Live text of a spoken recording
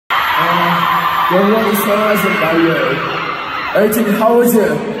영원히 사랑하실 나의 Ateez, how was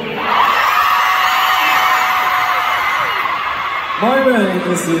it? My man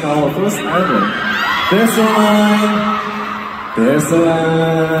is in our first album. There's a line. There's a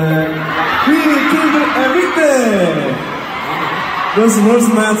line. We give it everything. Those words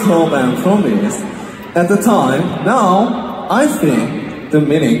meant more than promise. At the time, now, I think the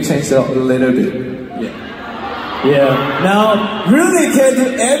meaning changed a little bit. Yeah, now really can do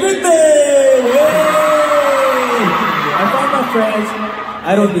everything! Yay! I found my friends.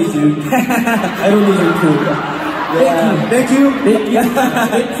 I don't need you. I don't need you too. Yeah. Thank you. Thank you.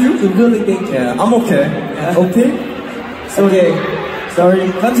 Thank you. You really thank you. Yeah, I'm okay. Okay? Okay.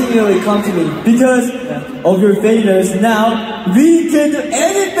 Sorry. Continue. Because of your failures, now we can do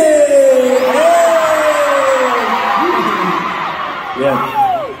anything! Yay! Yeah.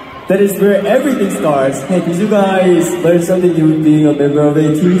 That is where everything starts. Hey, did you guys learn something new being a member of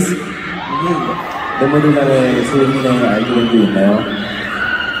Ateez? 멤버들 간에 소리를 알게 된 게 있나요?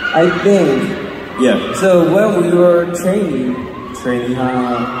 I think. Yeah. So when we were training,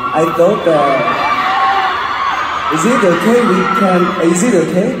 I thought that is it okay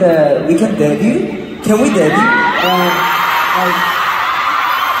that we can debut? Can we debut?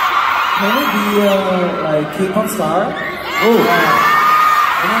 Can we be like K-pop star? Oh.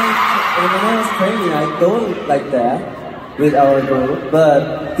 When I was training, I don't like that with our group,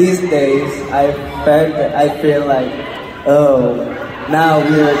 but these days I feel like, oh, now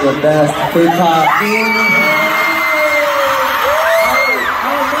we're the best K-pop team.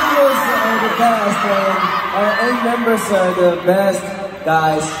 Our members are the best, and our 8 members are the best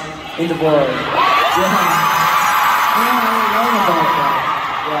guys in the world. Yeah, I learned about that.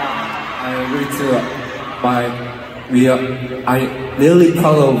 Yeah, I agree too. I really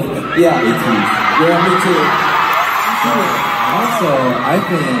proud of Ateez. Yeah, me too. Also, I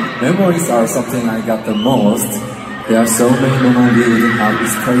think memories are something I got the most. There are so many memories we wouldn't have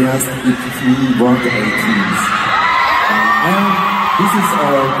experienced if we weren't Ateez. And this is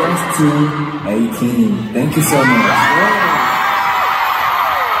our thanks to 18. Thank you so much.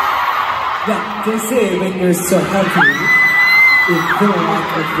 Yeah, they say when you're so happy, it feels like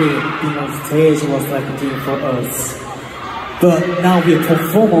a dream. Being on stage was like a dream for us. But now we're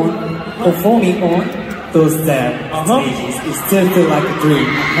performing on those stages. It still feels like a dream.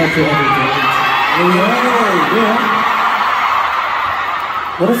 Happy every day. Yeah.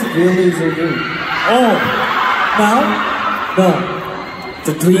 What if it really is your dream? Oh, now? No.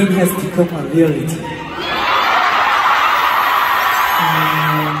 The dream has become a reality.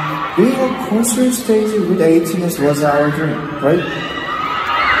 Being on concert stage with Ateez was our dream, right?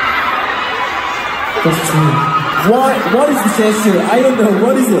 That's true. What is the gesture? I don't know.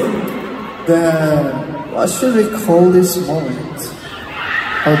 What is it? What should we call this moment?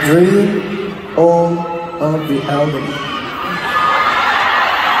 A dream or a reality?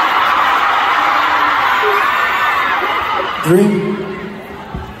 Dream,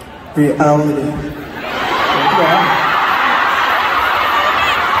 reality. Yeah.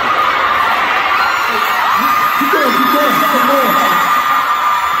 Keep going.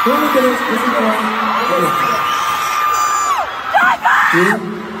 Don't look at us. Listen to us. Dream.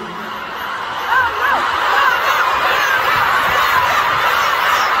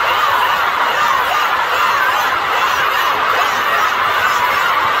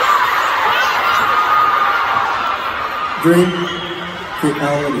 Dream,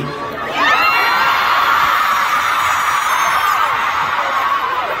 reality.